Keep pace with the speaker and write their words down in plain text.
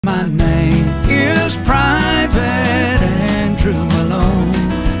my name is Private Andrew Malone.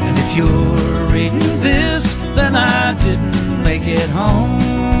 And if you're reading this, then I didn't make it home.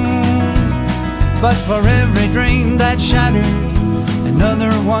 But for every dream that shattered,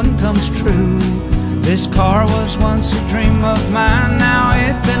 another one comes true. This car was once a dream of mine, now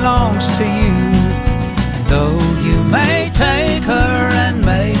it belongs to you. And though you may take her and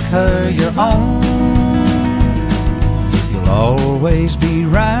make her your own, you'll always be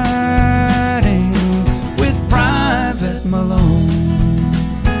riding with Private Malone.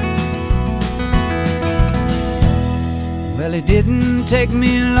 Well, it didn't take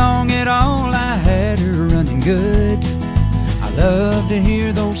me long at all, I had her running good. I love to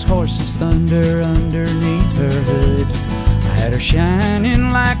hear those horses thunder underneath her hood. I had her shining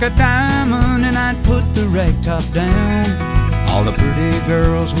like a diamond, and I'd put the rag top down. All the pretty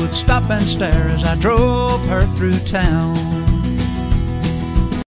girls would stop and stare as I drove her through town.